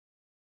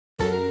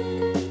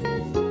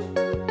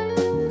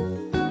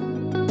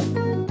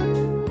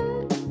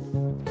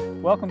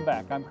Welcome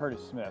back. I'm Curtis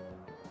Smith.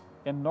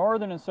 In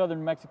northern and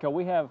southern Mexico,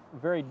 we have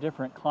very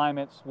different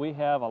climates. We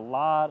have a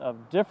lot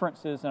of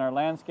differences in our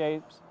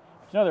landscapes.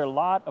 But you know, there are a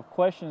lot of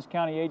questions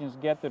county agents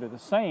get that are the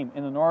same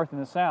in the north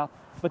and the south,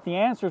 but the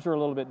answers are a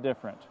little bit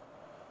different.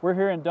 We're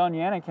here in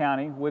Doña Ana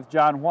County with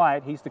John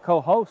White. He's the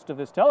co-host of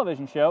this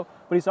television show,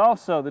 but he's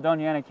also the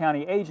Doña Ana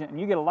County agent, and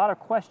you get a lot of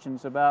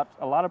questions about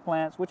a lot of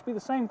plants, which be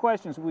the same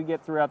questions we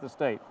get throughout the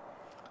state.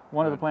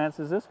 One of the plants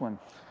is this one.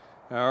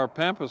 Our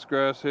Pampas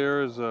grass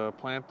here is a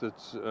plant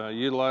that's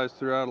utilized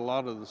throughout a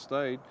lot of the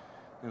state,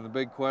 and the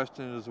big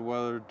question is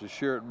whether to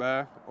shear it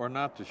back or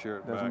not to shear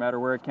it back. Doesn't matter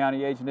where a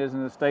county agent is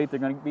in the state, they're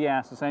going to be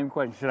asked the same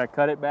question. Should I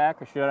cut it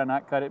back or should I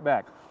not cut it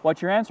back?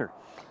 What's your answer?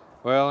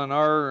 Well, in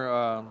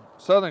our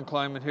southern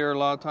climate here, a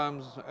lot of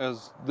times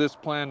as this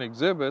plant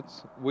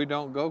exhibits, we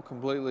don't go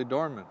completely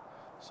dormant.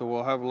 So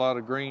we'll have a lot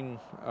of green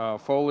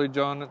foliage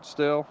on it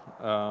still.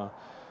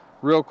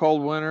 Real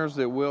cold winters,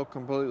 it will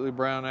completely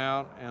brown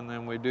out, and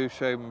then we do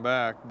shave them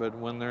back. But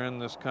when they're in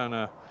this kind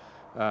of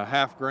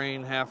half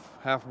green,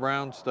 half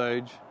brown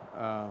stage,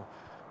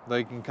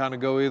 they can kind of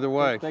go either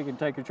way. They can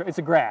take it's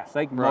a grass.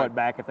 They can mow it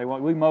back if they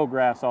want. We mow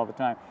grass all the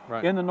time.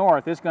 Right. In the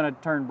north, it's going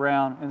to turn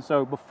brown, and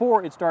so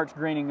before it starts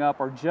greening up,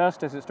 or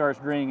just as it starts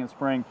greening in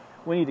spring,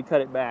 we need to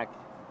cut it back.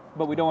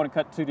 But we don't want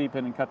to cut too deep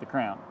in and cut the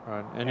crown.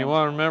 Right, and you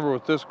want to remember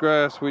with this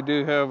grass, we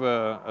do have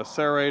a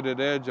serrated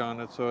edge on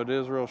it, so it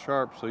is real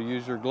sharp, so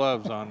use your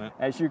gloves on it.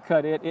 As you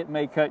cut it, it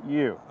may cut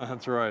you.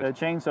 That's right. The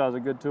chainsaw is a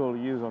good tool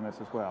to use on this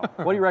as well.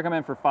 What do you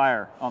recommend for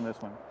fire on this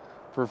one?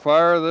 For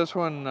fire, this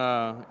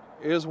one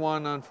is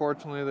one,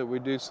 unfortunately, that we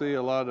do see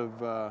a lot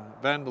of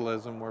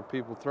vandalism where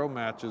people throw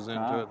matches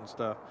into it and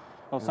stuff.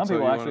 Well, some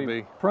people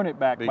actually prune it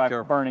back by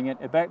burning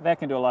it. That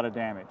can do a lot of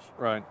damage.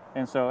 Right.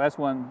 And so that's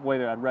one way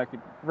that I'd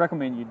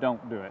recommend you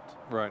don't do it.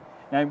 Right.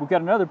 Now we've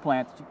got another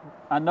plant that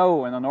I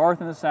know in the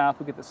north and the south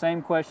we get the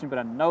same question, but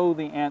I know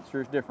the answer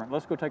is different.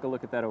 Let's go take a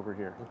look at that over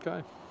here.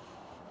 Okay.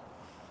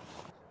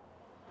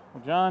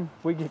 Well, John,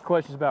 we get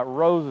questions about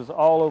roses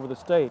all over the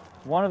state.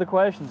 One of the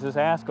questions is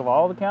asked of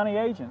all the county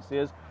agents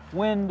is,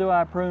 when do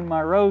I prune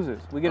my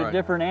roses? We get a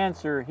different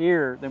answer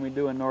here than we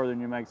do in northern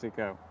New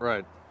Mexico.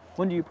 Right.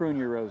 When do you prune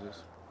your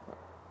roses?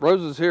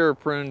 Roses here are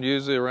pruned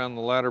usually around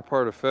the latter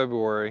part of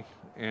February,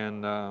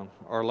 and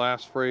our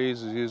last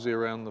freeze is usually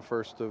around the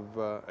 1st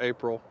of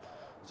April,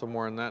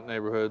 somewhere in that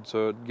neighborhood.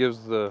 So it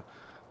gives the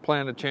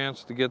plant a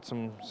chance to get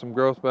some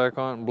growth back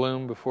on it and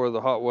bloom before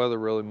the hot weather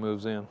really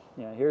moves in.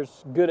 Yeah,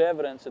 here's good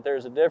evidence that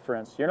there's a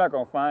difference. You're not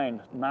going to find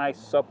nice,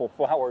 supple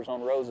flowers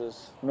on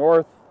roses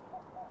north,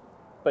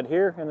 but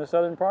here in the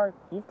southern part,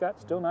 you've got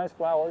still nice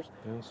flowers.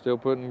 And still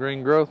putting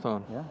green growth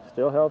on. Yeah,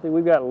 still healthy.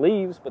 We've got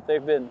leaves, but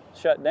they've been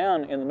shut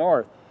down in the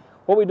north.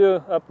 What we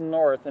do up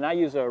north, and I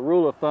use a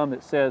rule of thumb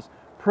that says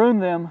prune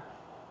them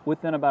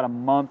within about a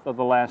month of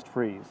the last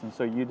freeze. And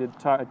so you did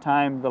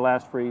time the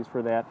last freeze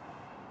for that.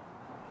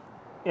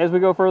 As we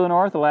go further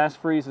north, the last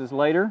freeze is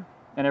later,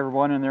 and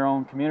everyone in their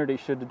own community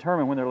should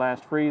determine when their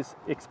last freeze,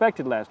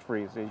 expected last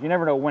freeze is. You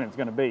never know when it's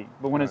going to be,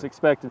 but when it's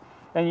expected,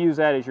 and use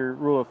that as your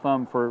rule of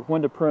thumb for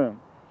when to prune.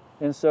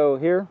 And so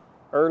here,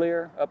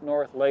 earlier, up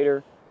north,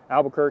 later,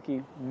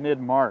 Albuquerque,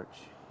 mid-March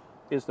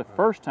is the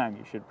first time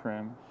you should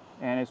prune.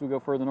 And as we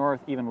go further north,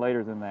 even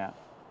later than that.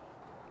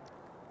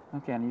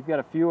 Okay, and you've got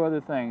a few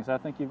other things. I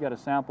think you've got a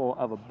sample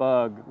of a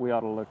bug we ought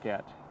to look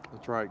at.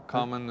 That's right,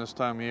 common this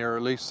time of year, or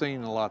at least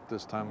seen a lot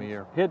this time of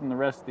year. Hidden the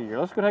rest of the year.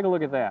 Let's go take a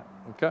look at that.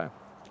 Okay.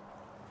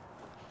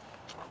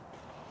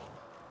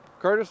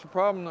 Curtis, the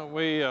problem that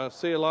we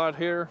see a lot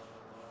here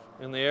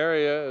in the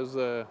area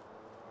is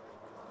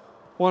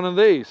one of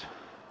these.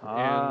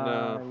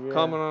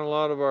 Common on a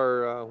lot of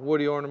our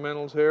woody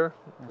ornamentals here.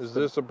 Is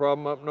this a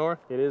problem up north?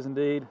 It is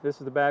indeed. This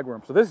is the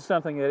bagworm. So this is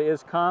something that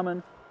is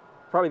common.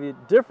 Probably the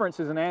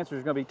differences in answers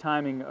is going to be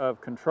timing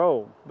of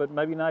control, but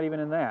maybe not even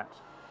in that.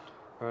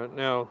 All right,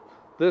 now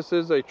this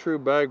is a true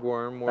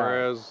bagworm,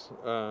 whereas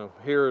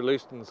here, at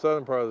least in the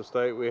southern part of the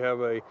state, we have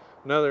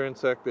another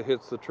insect that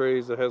hits the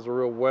trees that has a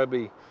real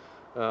webby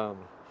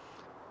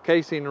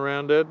casing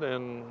around it,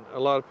 and a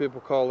lot of people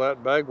call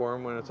that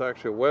bagworm when it's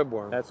actually a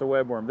webworm. That's a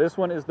webworm. This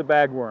one is the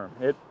bagworm.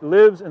 It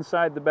lives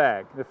inside the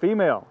bag. The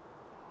female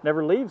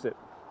never leaves it.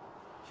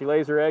 She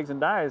lays her eggs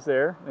and dies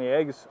there. The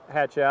eggs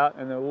hatch out,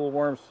 and the little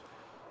worms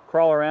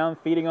crawl around,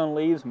 feeding on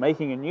leaves,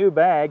 making a new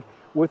bag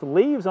with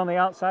leaves on the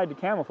outside to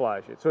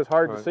camouflage it, so it's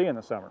hard to see in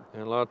the summer.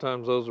 And a lot of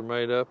times those are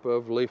made up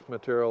of leaf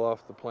material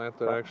off the plant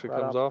that actually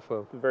comes off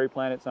of. The very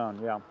plant it's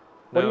on, yeah.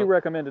 What do you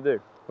recommend to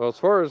do? Well, as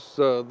far as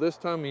this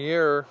time of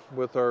year,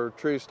 with our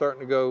trees starting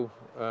to go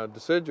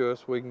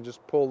deciduous, we can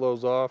just pull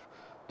those off,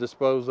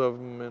 dispose of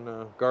them in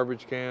a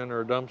garbage can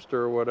or a dumpster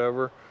or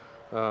whatever.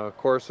 Of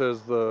course,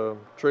 as the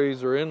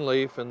trees are in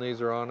leaf and these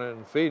are on it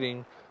and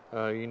feeding,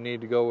 you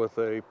need to go with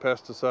a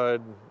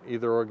pesticide,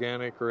 either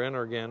organic or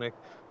inorganic,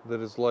 that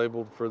is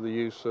labeled for the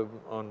use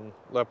on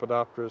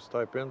Lepidopterous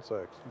type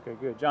insects. Okay,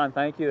 good. John,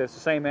 thank you. That's the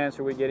same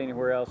answer we get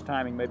anywhere else.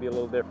 Timing may be a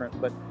little different,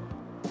 but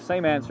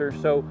same answer.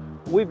 So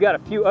we've got a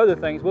few other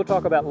things we'll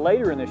talk about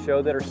later in the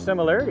show that are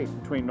similarities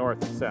between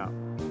north and south.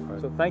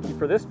 Right. So thank you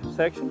for this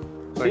section.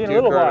 See you in a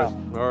little Curtis.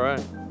 while. All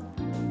right.